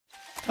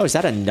Oh, is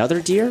that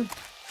another deer? Is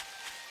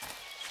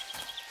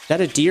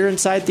that a deer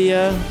inside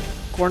the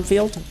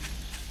cornfield?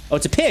 Oh,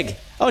 it's a pig.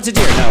 Oh, it's a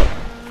deer.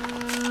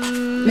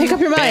 No. Make up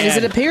your mind. Is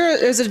it a pig?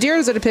 Is it a deer or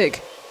is it a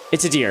pig?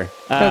 It's a deer.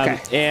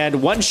 Okay.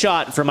 And one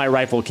shot from my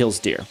rifle kills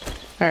deer.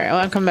 All right, well,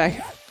 I'm coming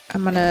back.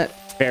 I'm gonna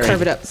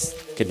carve it up.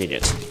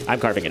 Convenient. I'm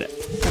carving it.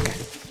 Okay.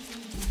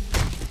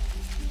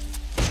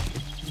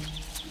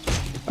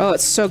 Oh,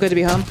 it's so good to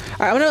be home.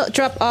 All right, I'm gonna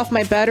drop off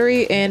my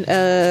battery and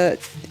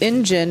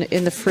engine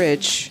in the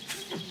fridge.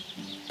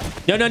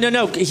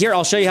 No. Here,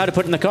 I'll show you how to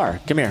put it in the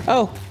car. Come here.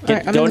 Oh,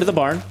 Go into the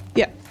barn.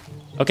 Yeah.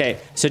 Okay,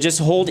 so just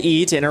hold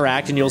E to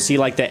interact, and you'll see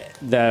like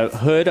the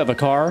hood of a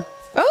car.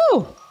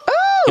 Oh.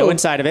 Go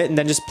inside of it, and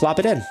then just plop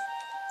it in.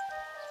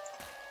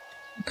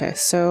 Okay,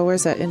 so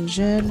where's that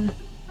engine?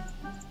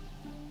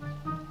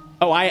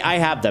 Oh, I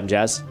have them,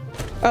 Jas.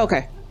 Oh,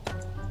 okay.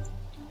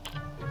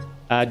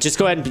 Just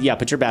go ahead and,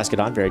 put your basket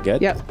on. Very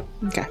good. Yep.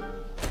 Okay.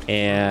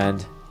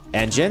 And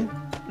engine.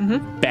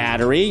 Mm-hmm.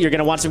 Battery. You're going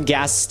to want some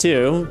gas,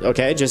 too.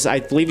 Okay, I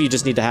believe you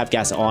just need to have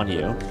gas on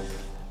you.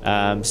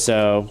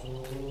 So,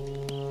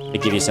 let me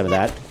give you some of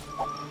that.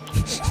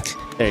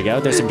 There you go.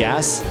 There's some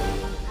gas.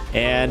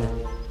 And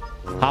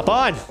hop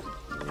on. All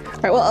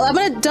right, well, I'm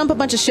going to dump a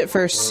bunch of shit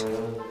first.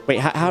 Wait,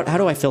 how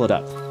do I fill it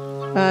up?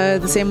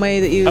 The same way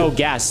that you... Oh,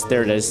 gas.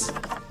 There it is.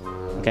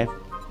 Okay.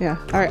 Yeah.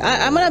 All right,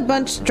 I'm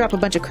going to drop a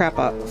bunch of crap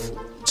off.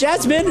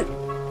 Jasmine!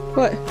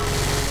 What?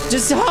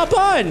 Just hop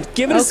on!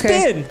 Give it a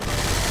spin!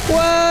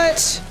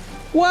 What?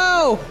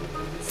 Whoa!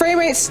 Frame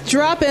rate's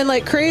dropping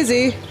like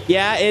crazy.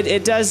 Yeah,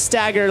 it does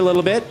stagger a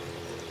little bit.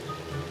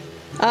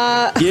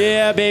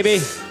 Yeah,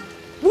 baby.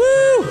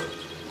 Woo!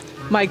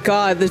 My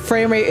God, the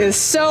frame rate is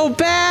so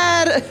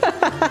bad.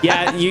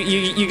 Yeah,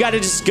 you got to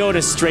just go in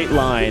a straight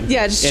line.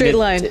 Yeah, just straight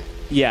line.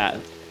 Yeah.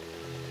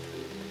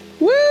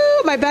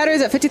 Woo! My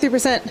battery's at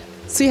 53%.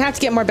 So you have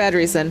to get more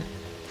batteries then.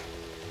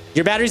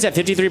 Your battery's at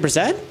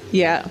 53%?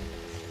 Yeah.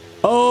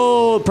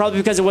 Oh, probably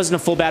because it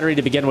wasn't a full battery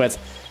to begin with.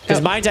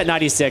 Because mine's at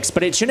 96,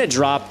 but it shouldn't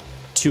drop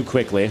too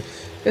quickly.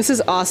 This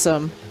is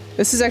awesome.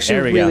 This is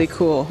actually really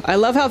cool. I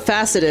love how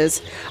fast it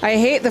is. I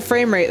hate the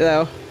frame rate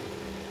though.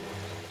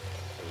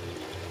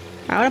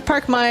 I want to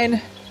park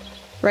mine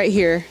right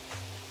here.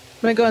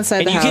 I'm gonna go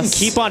inside the house. And you can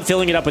keep on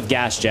filling it up with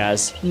gas,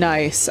 Jas.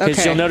 Nice. Okay.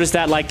 Because you'll notice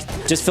that like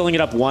just filling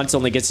it up once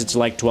only gets it to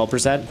like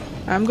 12%.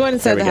 I'm going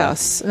inside the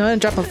house. I'm gonna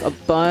drop off a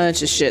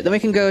bunch of shit. Then we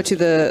can go to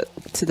the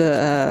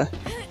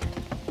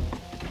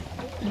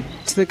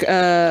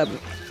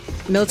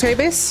military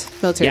base.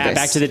 Military base. Yeah,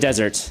 back to the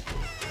desert.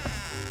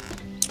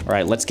 All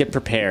right, let's get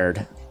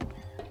prepared.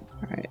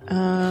 All right.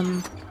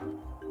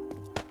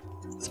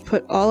 Let's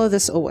put all of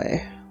this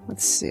away.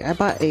 Let's see. I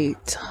bought a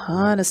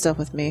ton of stuff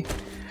with me.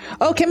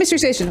 Oh, chemistry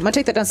station. I'm gonna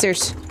take that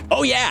downstairs.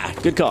 Oh yeah,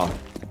 good call.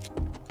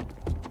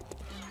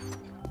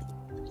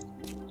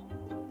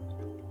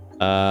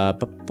 You know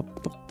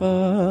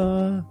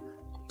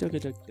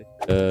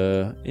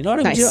what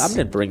I'm gonna do? I'm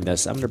gonna bring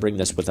this. I'm gonna bring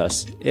this with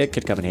us. It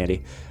could come in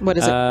handy. What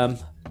is it?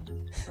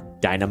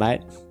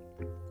 Dynamite.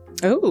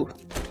 Oh.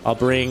 I'll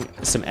bring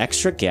some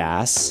extra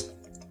gas.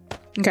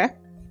 Okay.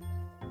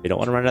 You don't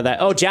want to run out of that.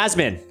 Oh,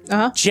 Jasmine.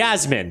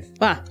 Jasmine.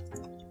 Ah.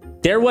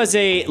 There was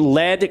a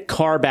lead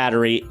car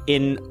battery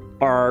in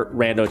our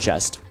rando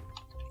chest.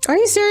 Are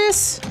you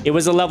serious? It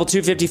was a level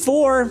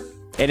 254,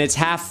 and it's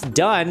half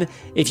done.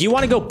 If you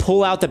want to go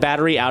pull out the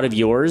battery out of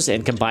yours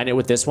and combine it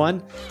with this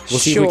one, we'll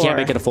see if we can't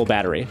make it a full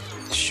battery.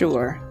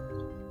 Sure.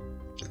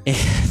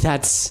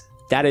 That's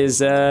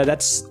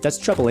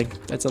troubling.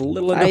 That's a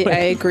little annoying. I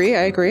agree.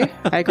 I agree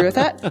with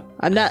that.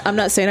 I'm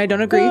not saying I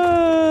don't agree.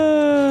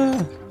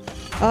 Oh,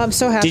 I'm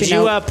so happy. Did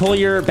you pull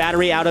your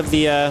battery out of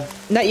the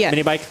not yet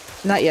mini bike?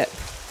 Not yet.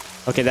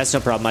 Okay, that's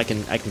no problem. I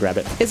can grab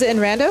it. Is it in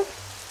rando?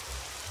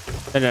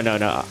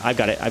 No. I've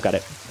got it.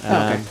 Okay.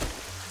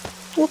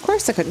 Well, of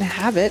course I couldn't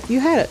have it. You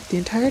had it the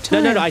entire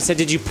time. No. I said,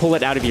 did you pull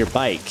it out of your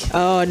bike?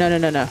 Oh,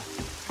 no.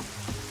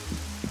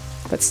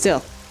 But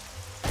still.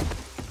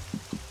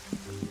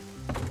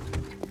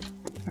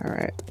 All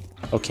right.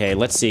 Okay,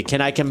 let's see. Can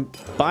I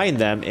combine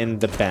them in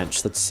the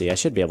bench? Let's see. I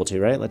should be able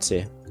to, right? Let's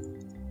see.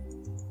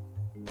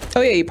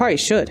 Oh, yeah, you probably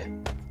should.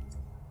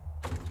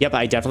 Yep,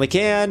 I definitely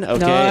can. Okay,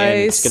 nice. And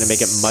it's going to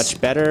make it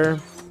much better.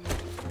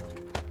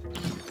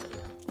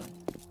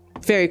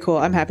 Very cool.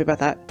 I'm happy about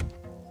that.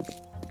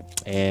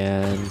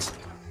 And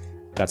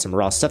got some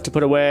raw stuff to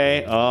put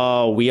away.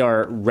 Oh, we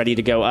are ready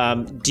to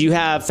go. Do you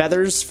have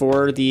feathers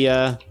for the...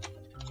 I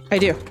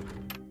do.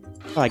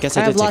 Oh, I guess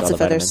I did have take lots all of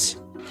the feathers.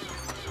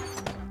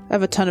 I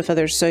have a ton of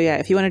feathers, so yeah,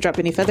 if you want to drop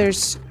any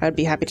feathers, I'd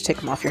be happy to take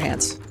them off your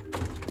hands.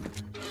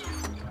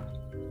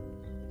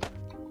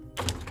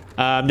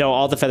 No,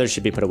 all the feathers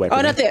should be put away.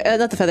 Oh, not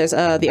the feathers.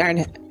 The iron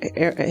heads.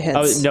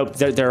 Oh no,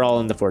 they're all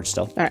in the forge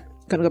still. All right,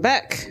 gonna go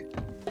back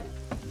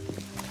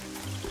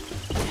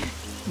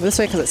this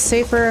way because it's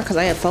safer. Because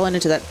I have fallen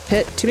into that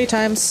pit too many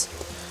times.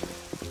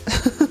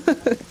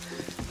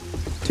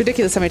 It's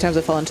ridiculous how many times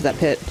I've fallen into that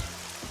pit.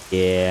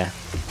 Yeah.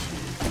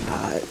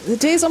 The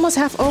day's almost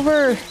half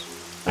over.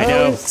 I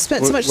know. We've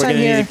spent so much time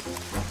here.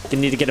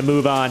 Gonna need to get a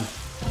move on.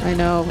 I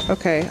know.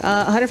 Okay.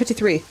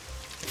 153.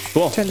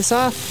 Cool. Turn this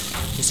off.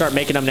 You start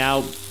making them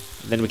now,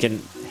 then we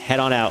can head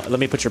on out. Let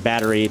me put your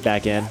battery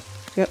back in.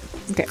 Yep.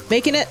 Okay.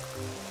 Making it.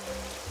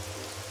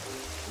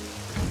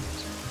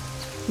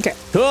 Okay.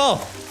 Cool.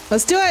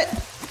 Let's do it.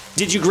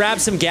 Did you grab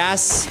some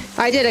gas?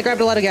 I did. I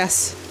grabbed a lot of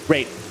gas.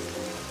 Great.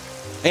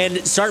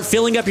 And start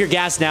filling up your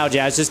gas now,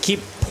 Jazz. Just keep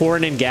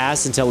pouring in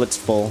gas until it's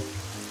full.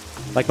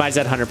 Like mine's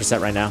at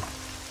 100% right now.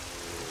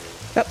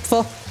 Yep.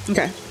 Full.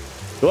 Okay.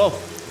 Cool.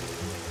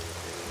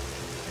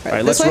 All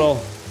right, let's way?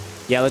 roll.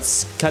 Yeah,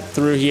 let's cut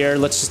through here.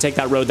 Let's just take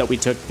that road that we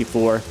took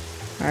before.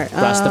 All right.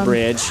 Cross the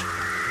bridge.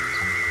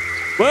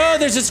 Whoa,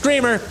 there's a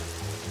screamer.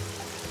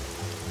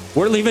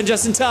 We're leaving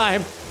just in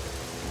time.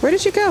 Where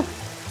did you go?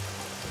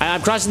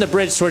 I'm crossing the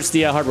bridge towards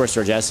the hardware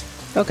store, Jess.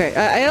 Okay.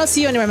 I don't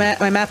see you on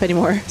my map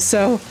anymore,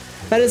 so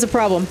that is a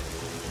problem.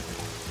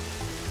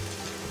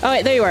 Oh,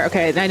 wait, there you are.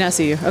 Okay, I now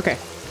see you. Okay.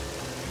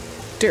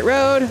 Dirt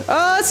road.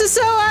 Oh, this is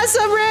so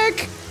awesome,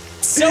 Rick!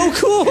 So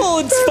cool!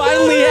 It's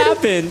finally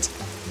happened.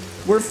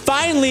 We're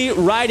finally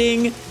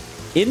riding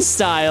in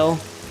style.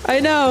 I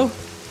know.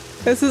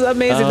 This is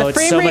amazing. Oh, The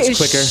frame it's so rate much is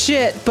quicker.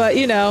 shit, but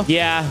you know.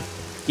 Yeah,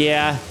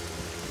 yeah.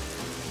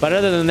 But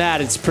other than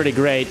that, it's pretty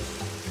great.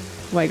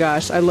 Oh my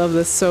gosh, I love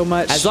this so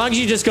much. As long as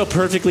you just go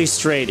perfectly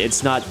straight,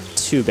 it's not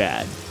too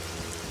bad.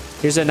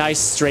 Here's a nice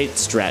straight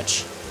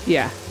stretch.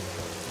 Yeah.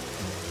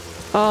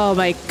 Oh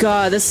my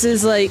god, this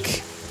is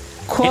like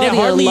quality And it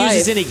hardly of life.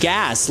 uses any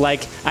gas.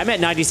 Like, I'm at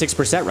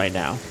 96% right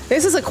now.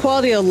 This is a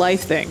quality of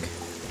life thing.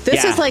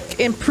 This Yeah. is like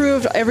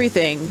improved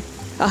everything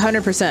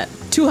 100%,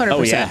 200%.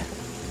 Oh, yeah.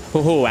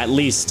 Oh, at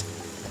least.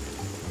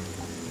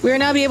 We are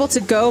now be able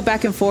to go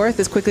back and forth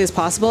as quickly as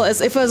possible. As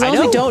long as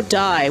we know. don't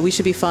die, we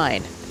should be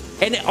fine.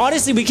 And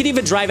honestly, we could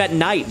even drive at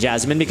night,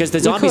 Jasmine, because the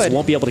zombies could.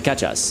 won't be able to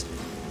catch us.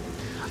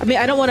 I mean,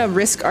 I don't want to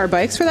risk our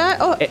bikes for that.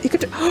 Oh, you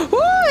could. Oh,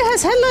 it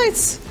has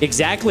headlights.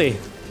 Exactly.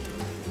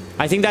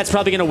 I think that's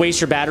probably going to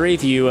waste your battery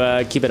if you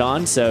keep it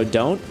on, so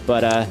don't.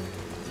 But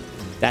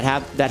that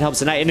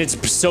helps at night. And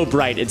it's so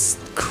bright. It's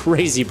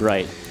crazy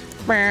bright.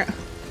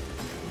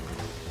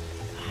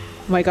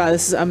 Oh my god,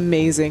 this is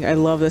amazing. I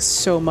love this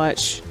so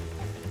much.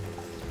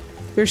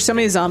 There's so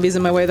many zombies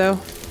in my way, though.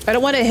 I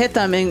don't want to hit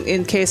them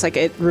in case like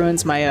it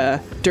ruins my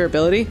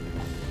durability.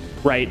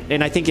 Right,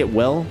 and I think it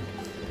will.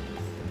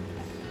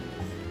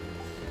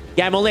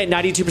 Yeah, I'm only at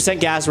 92%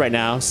 gas right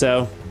now,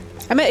 so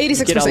I'm at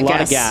 86% get a gas.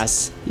 lot of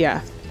gas.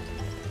 Yeah.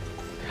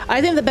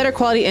 I think the better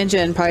quality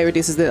engine probably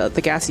reduces the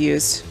gas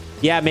used.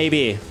 Yeah,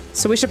 maybe.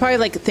 So we should probably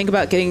like think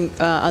about getting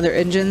other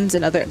engines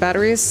and other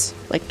batteries.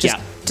 Like just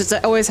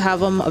always have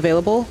them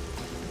available.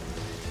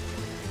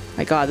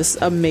 My god, this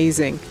is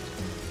amazing.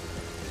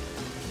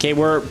 Okay,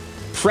 we're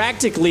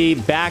practically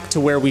back to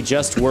where we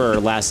just were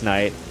last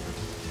night.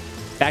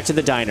 Back to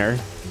the diner.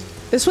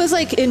 This was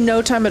like in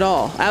no time at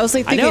all. I was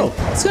like thinking, I know.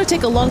 it's going to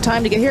take a long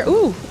time to get here.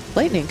 Ooh,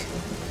 lightning.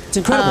 It's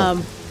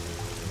incredible.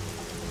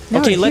 Now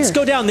Okay, we're let's here.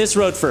 go down this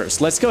road first.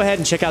 Let's go ahead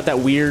and check out that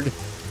weird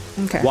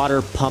Okay.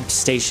 water pump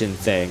station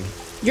thing.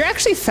 You're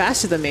actually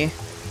faster than me.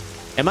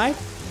 Am I?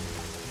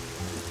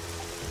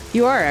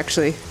 You are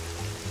actually.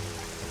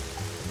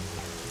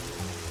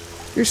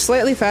 You're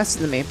slightly faster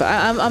than me, but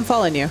I'm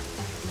following you.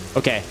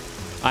 Okay.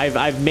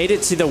 I've made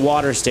it to the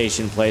water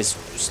station place.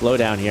 Slow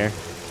down here.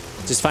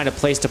 Just find a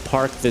place to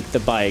park the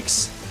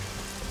bikes.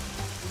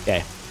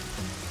 Okay.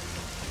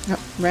 Oh,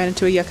 ran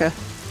into a yucca.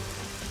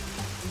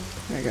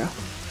 There you go.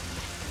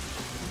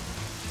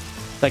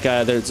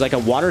 There's like a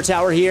water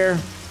tower here.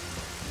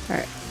 All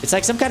right. It's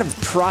like some kind of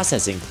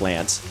processing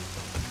plant.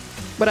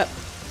 What up?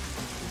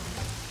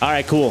 All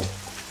right, cool.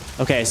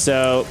 Okay,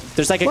 so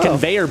there's like a Whoa.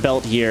 conveyor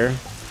belt here.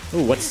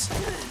 Ooh, what's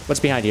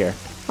behind here?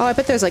 Oh, I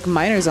bet there's like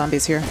miner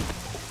zombies here.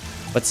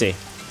 Let's see.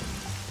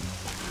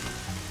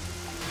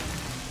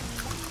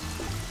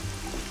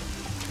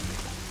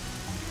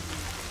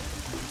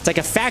 It's like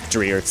a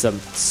factory or some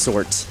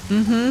sort.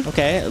 Mm-hmm.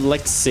 Okay,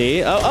 let's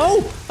see.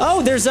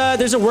 Oh! There's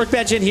a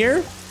workbench in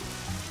here.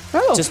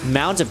 Oh, Just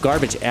mounds of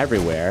garbage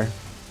everywhere.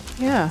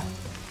 yeah.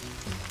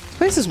 This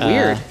place is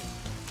weird.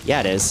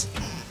 Yeah, it is.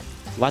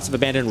 Lots of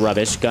abandoned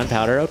rubbish.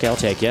 Gunpowder. Okay, I'll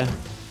take you.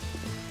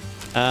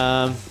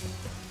 Oh,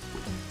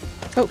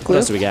 What glue.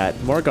 else do we got?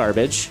 More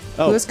garbage.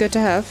 Glue Oh, is good to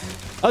have.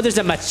 oh, there's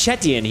a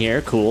machete in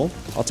here. Cool.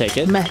 I'll take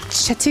it.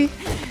 Machete.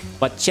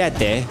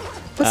 Machete.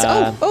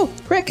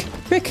 What's Rick.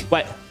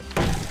 What?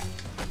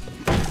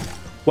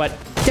 What?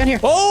 Down here.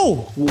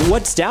 Oh,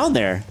 what's down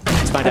there?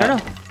 Let's find I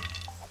out.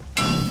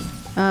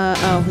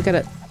 don't know. We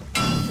gotta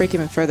break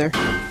even further.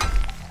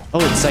 Oh,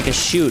 it's like a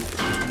chute.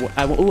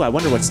 I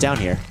wonder what's down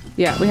here.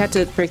 Yeah, we had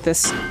to break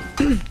this.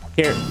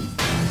 Here,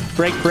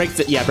 break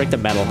the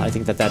metal. I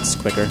think that's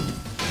quicker.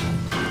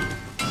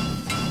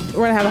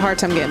 We're gonna have a hard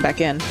time getting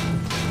back in.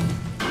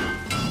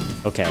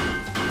 Okay.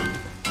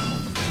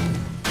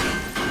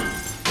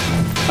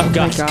 Oh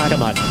gosh, God.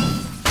 come on.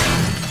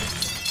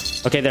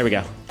 Okay, there we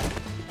go.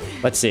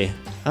 Let's see.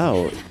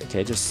 Oh,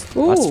 okay, just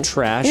lots Ooh, of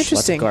trash, lots of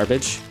interesting.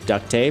 garbage,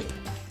 duct tape.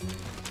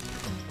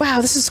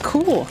 Wow, this is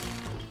cool.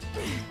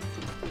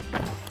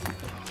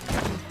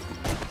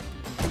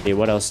 See,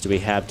 what else do we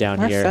have down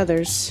More here?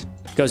 feathers.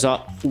 Goes all.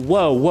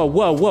 Whoa, whoa,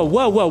 whoa, whoa,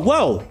 whoa, whoa,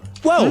 whoa,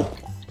 whoa,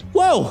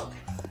 whoa!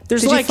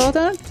 There's Did like. you fall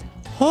down?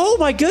 Oh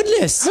my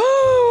goodness! There's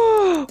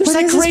What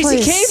like is this crazy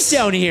place? caves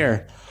down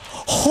here.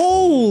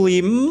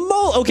 Holy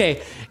mo!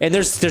 Okay, and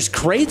there's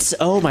crates.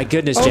 Oh my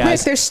goodness, Oh, Rick,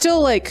 Jazz. there's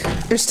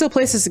still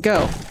places to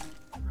go.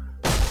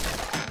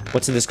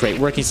 What's in this crate?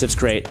 Working Sip's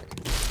crate.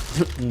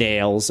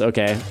 Nails.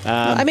 Okay.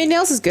 I mean,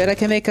 nails is good. I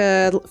can make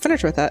a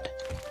furniture with that.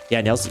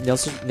 Yeah, nails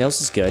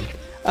is good.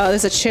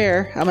 There's a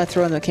chair. I'm gonna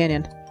throw in the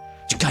canyon.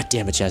 God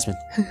damn it, Jasmine.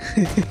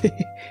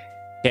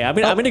 Okay, I'm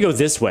gonna go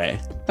this way.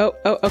 Oh,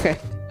 okay.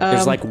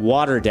 There's like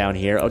water down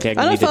here. Okay, I'm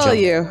gonna follow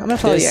you. I'm gonna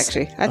follow you, This-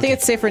 actually. I think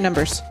it's safer in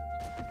numbers.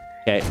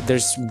 Okay,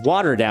 there's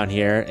water down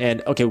here,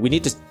 and okay, we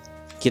need to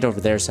get over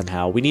there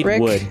somehow. We need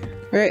Rick, wood.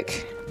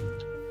 Rick,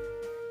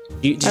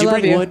 Did I you love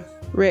bring you. wood?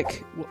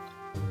 Rick,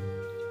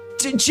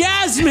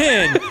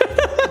 Jasmine!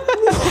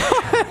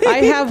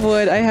 I have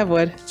wood. I have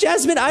wood.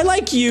 Jasmine, I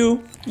like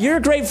you. You're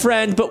a great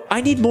friend, but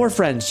I need more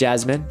friends,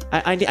 Jasmine.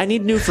 I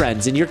need new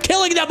friends, and you're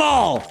killing them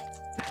all!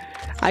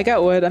 I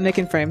got wood. I'm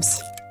making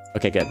frames.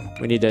 Okay, good.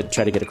 We need to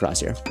try to get across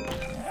here.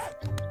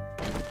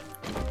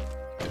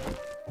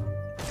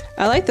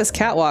 I like this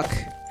catwalk.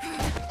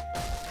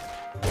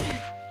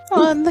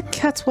 On the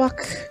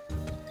catwalk.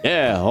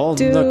 Yeah, on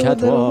Do the the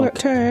catwalk.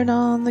 turn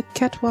on the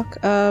catwalk.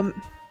 You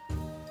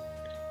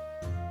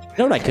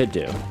know what I could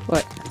do?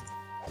 What?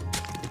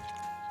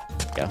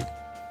 Go.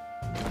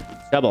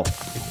 Double.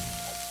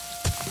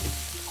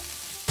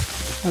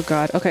 Oh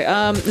god. Okay.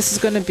 This is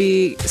gonna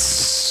be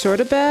sort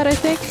of bad, I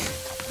think.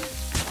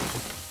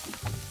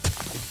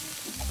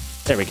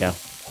 There we go.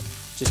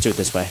 Just do it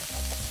this way.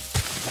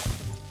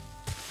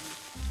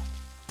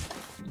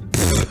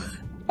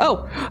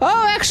 Oh!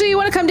 Oh, actually, you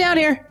want to come down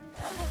here?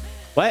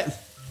 What?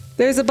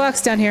 There's a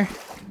box down here.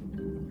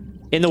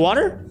 In the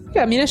water?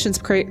 Yeah, munitions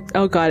crate.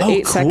 Oh god, Oh,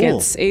 8 cool.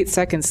 seconds. 8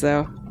 seconds,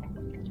 though.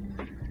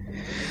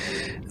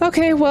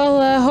 Okay,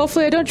 well,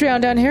 hopefully I don't drown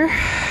down here.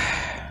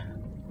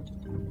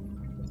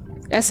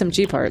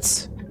 SMG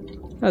parts.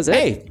 That was it.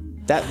 Hey,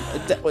 that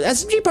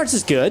SMG parts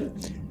is good.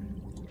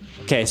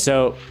 Okay,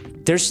 so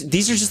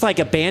these are just like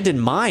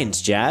abandoned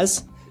mines,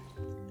 Jazz.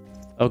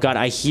 Oh god,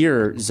 I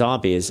hear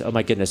zombies. Oh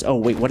my goodness. Oh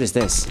wait, what is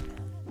this?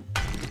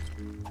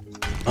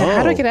 Yeah,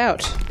 how do I get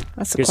out?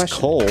 That's the Here's question.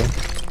 coal.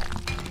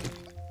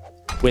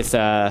 With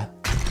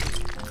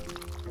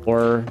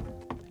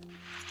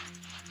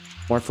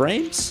more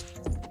frames?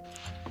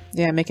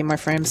 Yeah, making more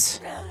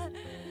frames.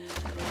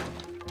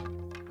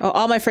 Oh,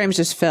 all my frames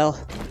just fell.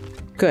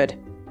 Good.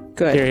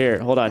 Good. Here,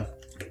 hold on.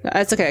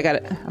 That's okay, I got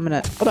it. I'm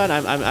gonna... Hold on,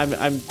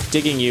 I'm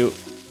digging you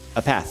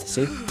a path,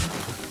 see?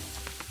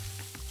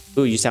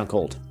 Ooh, you sound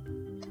cold.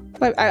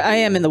 I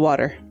am in the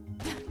water.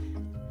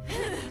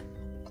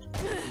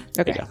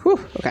 Okay. go. Whew.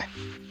 Okay.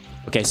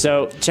 Okay,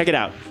 so check it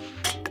out.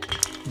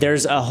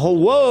 There's a hole.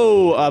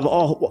 Whoa,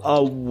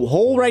 a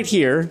hole right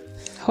here.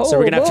 So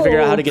we're gonna have to figure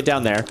out how to get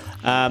down there.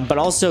 But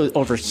also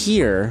over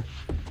here,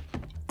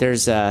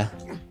 there's a.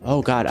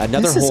 Oh god,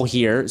 another This is hole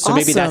here. So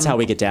maybe that's awesome. how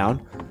we get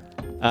down.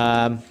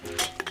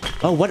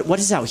 Oh, what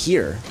is out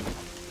here?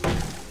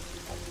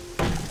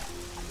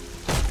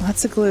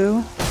 Lots of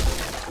glue.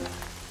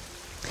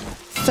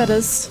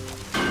 Feathers.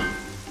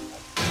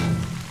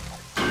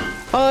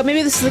 Oh,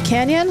 maybe this is the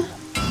canyon?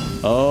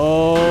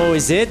 Oh,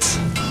 is it?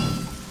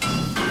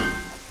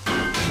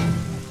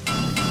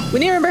 We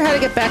need to remember how to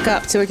get back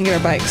up so we can get our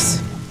bikes.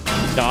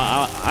 No,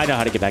 I know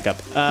how to get back up.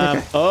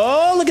 Okay.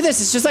 Oh, look at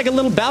this! It's just like a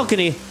little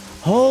balcony.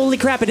 Holy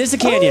crap! It is a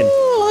canyon.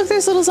 Oh, look,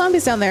 there's little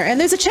zombies down there. And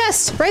there's a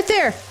chest right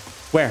there.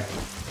 Where?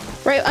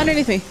 Right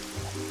underneath me.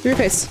 Your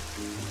face.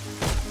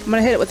 I'm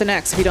gonna hit it with an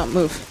axe if you don't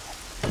move.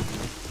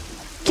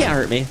 Can't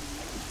hurt me.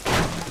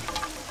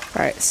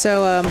 Alright,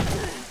 so,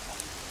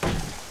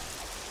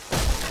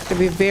 gotta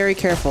be very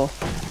careful.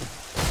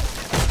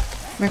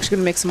 I'm actually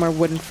gonna make some more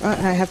wooden...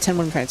 I have 10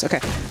 wooden frames. Okay.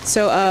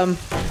 So,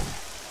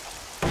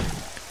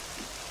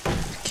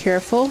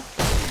 careful.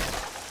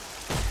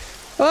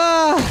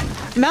 Ah!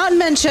 Mountain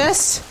Men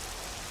chest!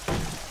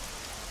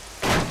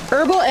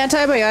 Herbal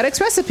antibiotics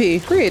recipe.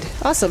 Read.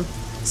 Awesome.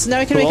 So now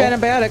we can Cool. make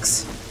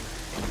antibiotics.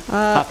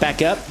 Hop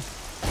back up.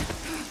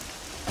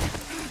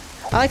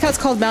 I like how it's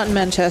called Mountain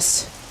Men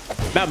chest.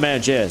 Mountain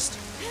Man chest.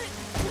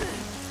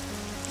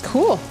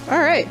 Cool.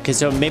 Alright. Okay,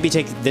 so maybe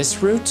take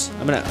this route.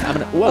 I'm gonna.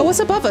 Whoa. Oh, what's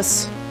above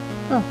us?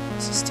 Oh,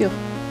 it's a steel.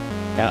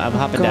 Yeah, I'm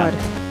hopping God.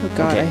 down. Oh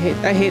god, Okay.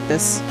 I hate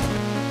this.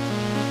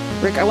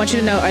 Rick, I want you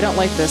to know I don't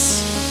like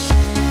this.